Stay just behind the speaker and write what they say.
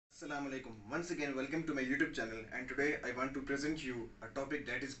Assalamu alaikum. Once again, welcome to my YouTube channel, and today I want to present you a topic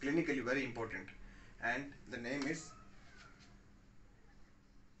that is clinically very important, and the name is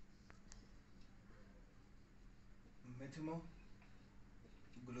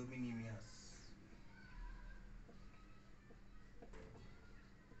Methemoglobinemia.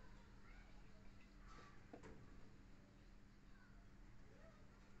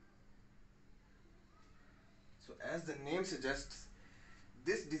 So as the name suggests,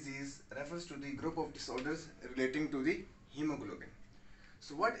 this disease refers to the group of disorders relating to the hemoglobin.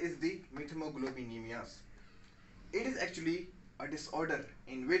 So what is the methemoglobinemia? It is actually a disorder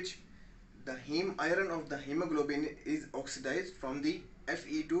in which the heme iron of the hemoglobin is oxidized from the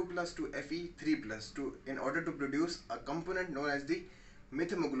Fe2 plus to Fe3 plus in order to produce a component known as the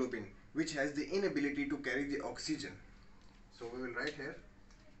methemoglobin, which has the inability to carry the oxygen. So we will write here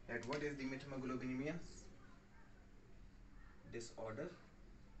that what is the methemoglobinemia disorder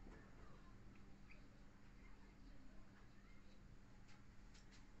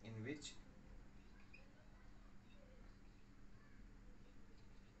in which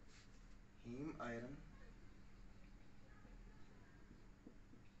heme iron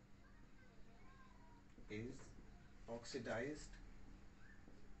is oxidized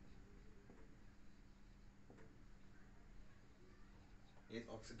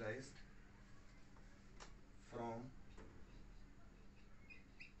from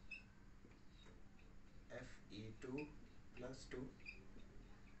Fe2 plus to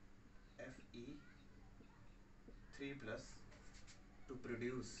Fe3 plus to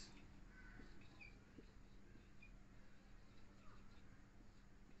produce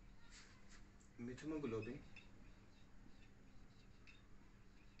methemoglobin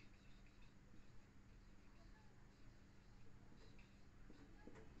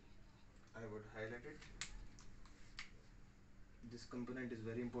I would highlight it. This component is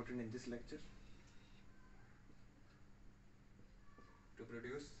very important in this lecture. To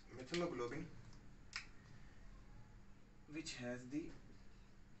produce methemoglobin, which has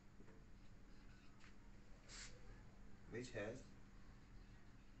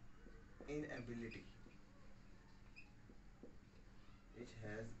inability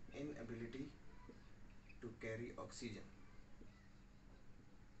to carry oxygen.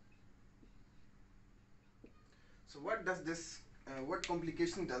 So what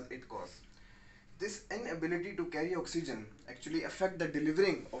complication does it cause? This inability to carry oxygen actually affect the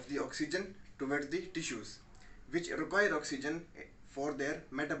delivering of the oxygen towards the tissues, which require oxygen for their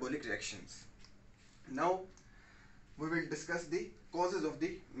metabolic reactions. Now we will discuss the causes of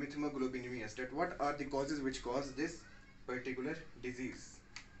the methemoglobinemia. That what are the causes which cause this particular disease.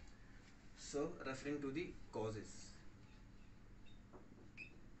 So referring to the causes,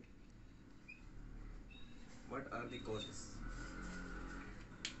 what are the causes?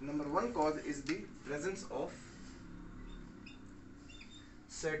 Number one cause is the presence of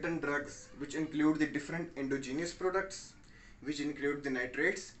certain drugs, which include the different endogenous products, which include the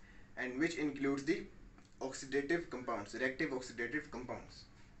nitrates, and which includes the oxidative compounds, reactive oxidative compounds.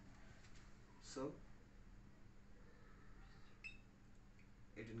 So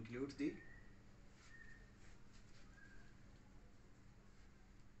it includes the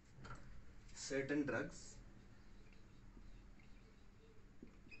certain drugs.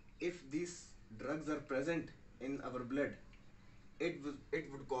 If these drugs are present in our blood, it would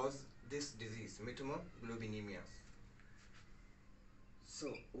cause this disease, methemoglobinemia.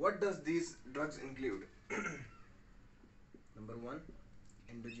 So what does these drugs include? Number one,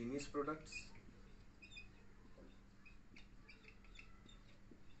 endogenous products.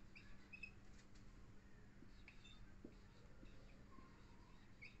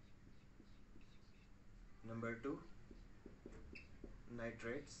 Number two,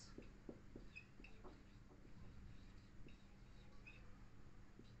 nitrates.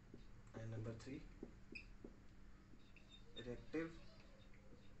 And number three, reactive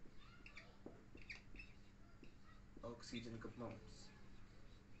oxygen compounds.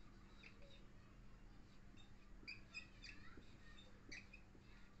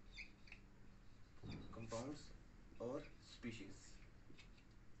 Compounds or species.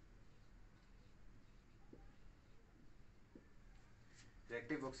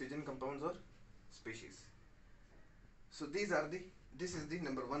 Reactive oxygen compounds or species. So this is the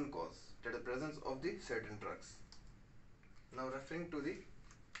number one cause, that the presence of the certain drugs. Now referring to the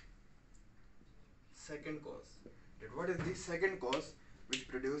second cause, that what is the second cause which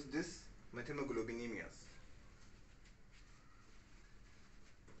produce this methemoglobinemia?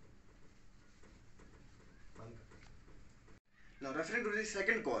 Now referring to the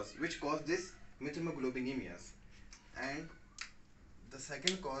second cause which caused this methemoglobinemia, and the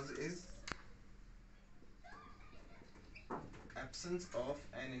second cause is absence of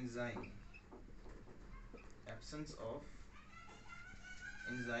an enzyme. Absence of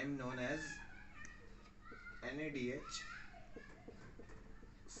enzyme known as NADH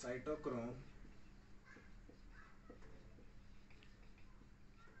cytochrome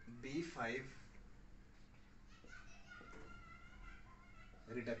B5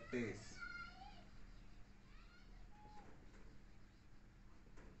 reductase.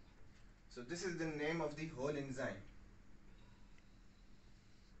 So this is the name of the whole enzyme.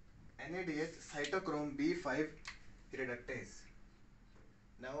 NADH cytochrome B5 reductase.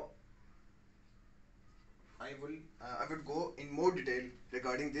 Now I would go in more detail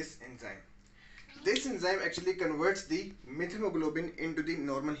regarding this enzyme. This enzyme actually converts the methemoglobin into the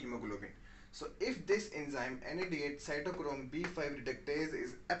normal hemoglobin. So if this enzyme NADH cytochrome B5 reductase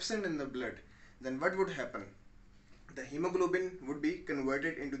is absent in the blood, then what would happen? The hemoglobin would be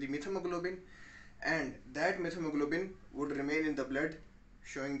converted into the methemoglobin, and that methemoglobin would remain in the blood,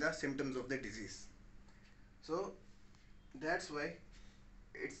 showing the symptoms of the disease. So that's why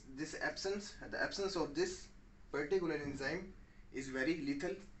the absence of this particular enzyme is very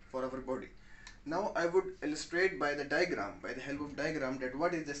lethal for our body. Now I would illustrate by the help of diagram, that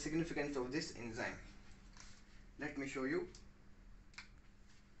what is the significance of this enzyme. Let me show you.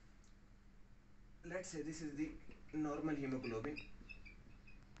 Let's say this is the normal hemoglobin.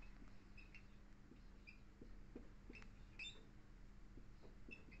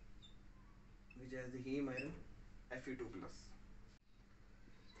 Which has the heme iron Fe2+.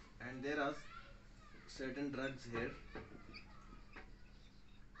 And there are certain drugs here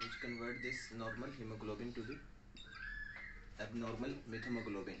which convert this normal hemoglobin to the abnormal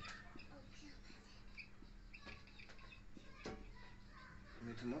methemoglobin.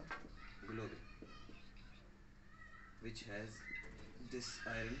 Methemoglobin, which has this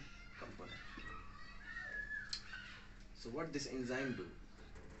iron component. So what this enzyme do?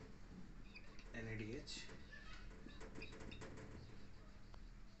 NADH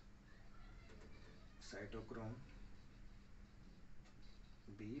cytochrome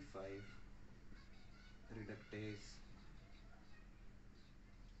B5 reductase.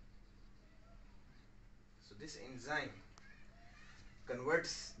 So this enzyme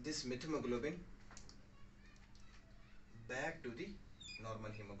converts this methemoglobin back to the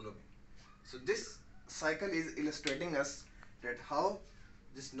normal hemoglobin. So this cycle is illustrating us that how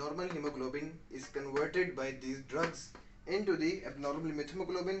this normal hemoglobin is converted by these drugs into the abnormal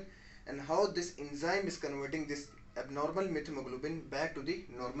methemoglobin, and how this enzyme is converting this abnormal methemoglobin back to the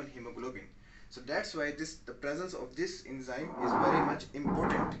normal hemoglobin. So that's why the presence of this enzyme is very much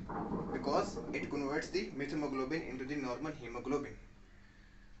important, because it converts the methemoglobin into the normal hemoglobin.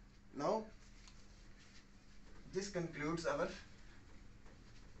 Now this concludes our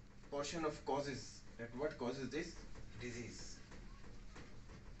portion of causes, that what causes this disease.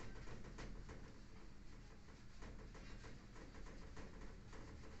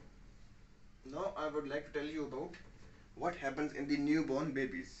 Now I would like to tell you about what happens in the newborn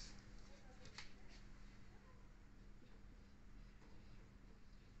babies.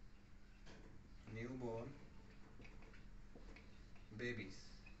 Newborn babies.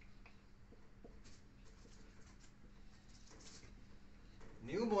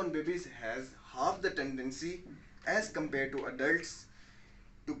 Newborn babies has half the tendency as compared to adults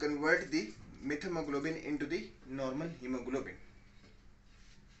to convert the methemoglobin into the normal hemoglobin.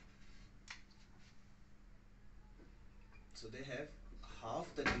 So they have half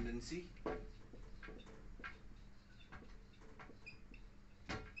the tendency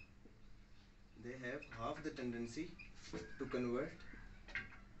to convert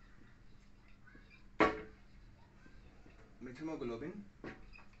methemoglobin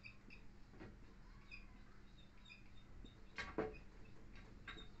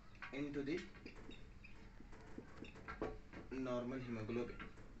into the normal hemoglobin.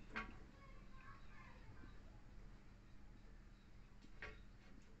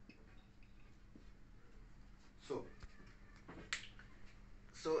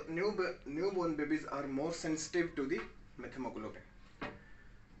 So newborn babies are more sensitive to the methemoglobin.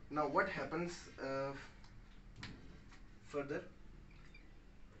 Now what happens further?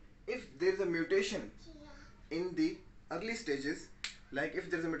 If there is a mutation in the early stages, like if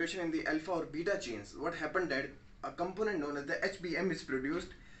there is a mutation in the alpha or beta chains, what happened that a component known as the HBM is produced,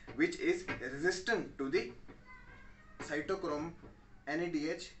 which is resistant to the cytochrome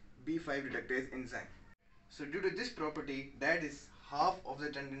NADH B5 reductase enzyme. So due to this property, that is half of the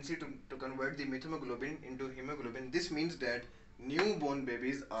tendency to convert the methemoglobin into hemoglobin. This means that newborn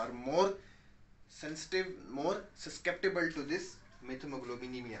babies are more sensitive, more susceptible to this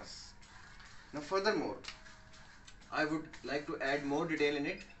Methemoglobinemia. Now furthermore, I would like to add more detail in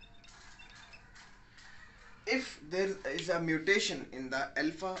it. If there is a mutation in the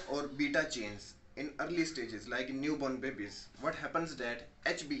alpha or beta chains in early stages like in newborn babies, what happens that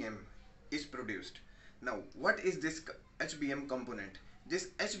HBM is produced. Now what is this HBM component? This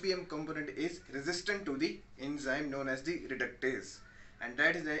HBM component is resistant to the enzyme known as the reductase, and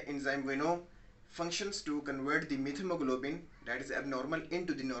that is the enzyme we know functions to convert the methemoglobin that is abnormal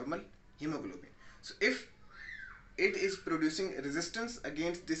into the normal hemoglobin. So if it is producing resistance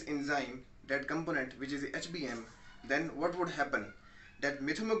against this enzyme, that component which is the HBM, then what would happen? That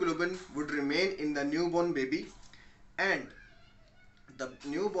methemoglobin would remain in the newborn baby, and the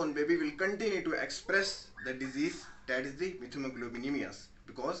newborn baby will continue to express the disease that is the methemoglobinemia,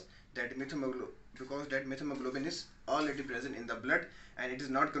 because that methemoglobin is already present in the blood and it is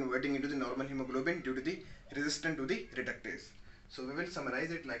not converting into the normal hemoglobin due to the resistance to the reductase. So we will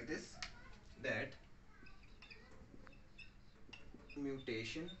summarize it like this, that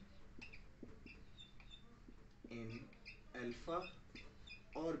mutation in alpha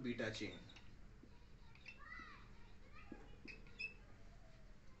or beta chain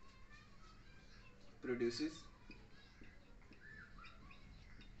produces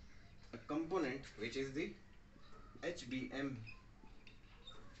a component which is the HBM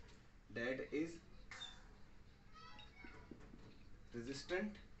that is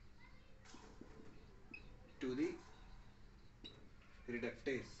resistant to the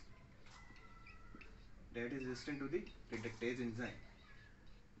reductase, enzyme.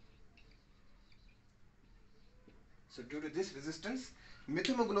 So due to this resistance,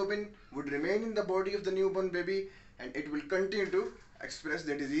 methemoglobin would remain in the body of the newborn baby and it will continue to express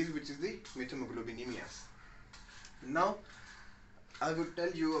the disease which is the methemoglobinemia. Now I will tell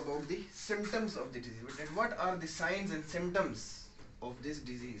you about the symptoms of the disease. And what are the signs and symptoms of this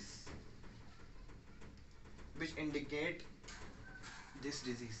disease which indicate this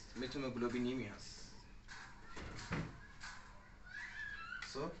disease, methemoglobinemia?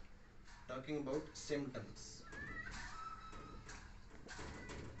 So, talking about symptoms.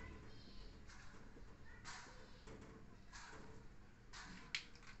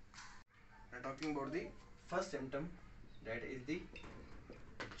 Now talking about the first symptom, that is the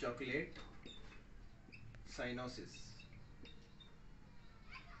chocolate cyanosis.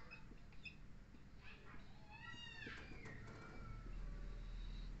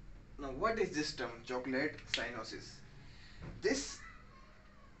 Now what is this term, chocolate cyanosis? This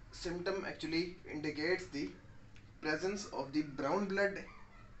symptom actually indicates the presence of the brown blood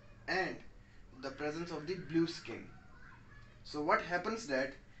and the presence of the blue skin. So what happens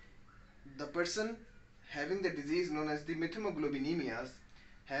that the person having the disease known as the methemoglobinemia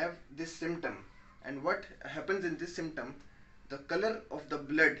have this symptom, and what happens in this symptom, the color of the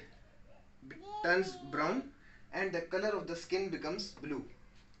blood turns brown and the color of the skin becomes blue.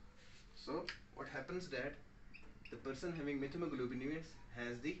 So what happens that the person having methemoglobinemia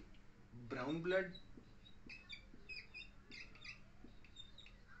has the brown blood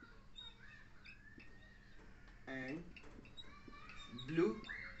and blue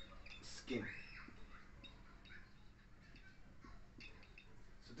skin.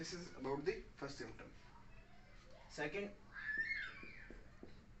 So this is about the first symptom. Second,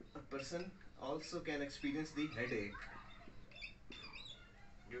 a person also can experience the headache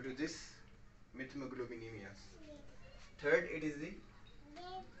due to this methemoglobinemia. Third, it is the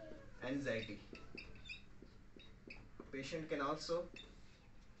anxiety. Patient can also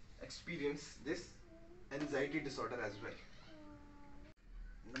experience this anxiety disorder as well.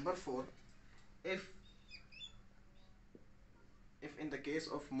 Number 4, if in the case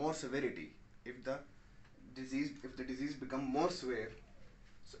of more severity, if the disease become more severe,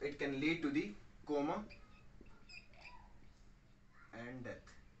 so it can lead to the coma and death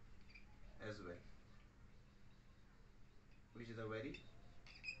as well, which is a very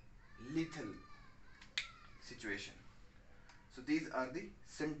lethal situation. So these are the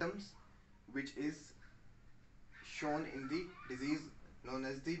symptoms which is shown in the disease known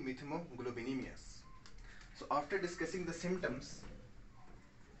as the methemoglobinemia. So after discussing the symptoms,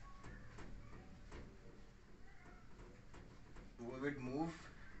 we would move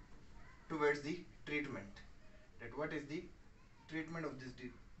towards the treatment. That what is the treatment of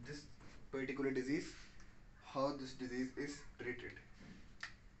this particular disease, how this disease is treated.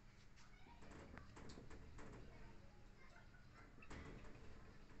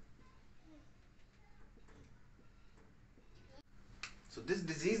 So this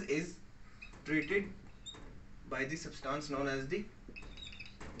disease is treated by the substance known as the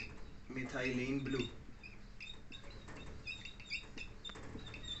methylene blue.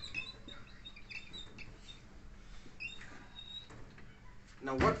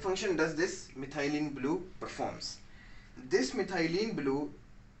 Now what function does this methylene blue performs? This methylene blue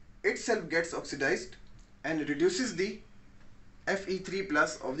itself gets oxidized and reduces the Fe3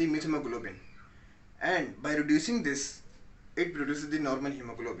 plus of the methemoglobin, and by reducing this it produces the normal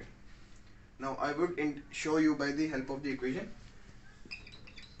hemoglobin. Now I would show you by the help of the equation.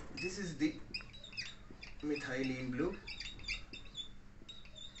 This is the methylene blue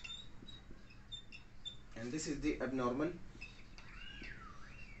and this is the abnormal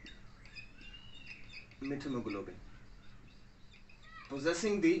methemoglobin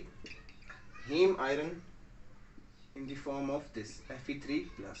possessing the heme iron in the form of this Fe3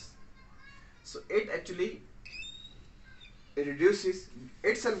 plus. So it actually reduces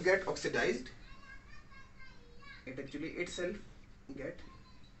itself, get oxidized. It actually itself get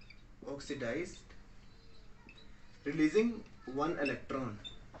oxidized, releasing one electron,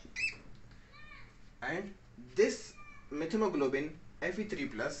 and this methemoglobin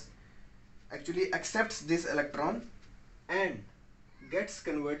Fe3 plus actually accepts this electron and gets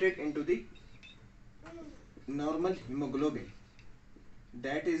converted into the normal hemoglobin.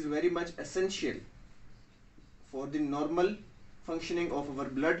 That is very much essential for the normal functioning of our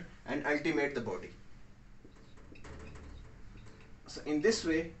blood and ultimate the body. So in this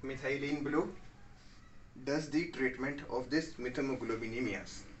way methylene blue does the treatment of this methemoglobinemia.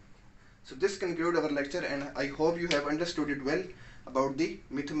 So this concludes our lecture, and I hope you have understood it well about the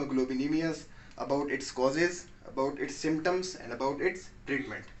methemoglobinemia, about its causes, about its symptoms, and about its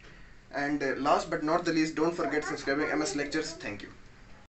treatment. And last but not the least, don't forget subscribing MS Lectures. Thank you.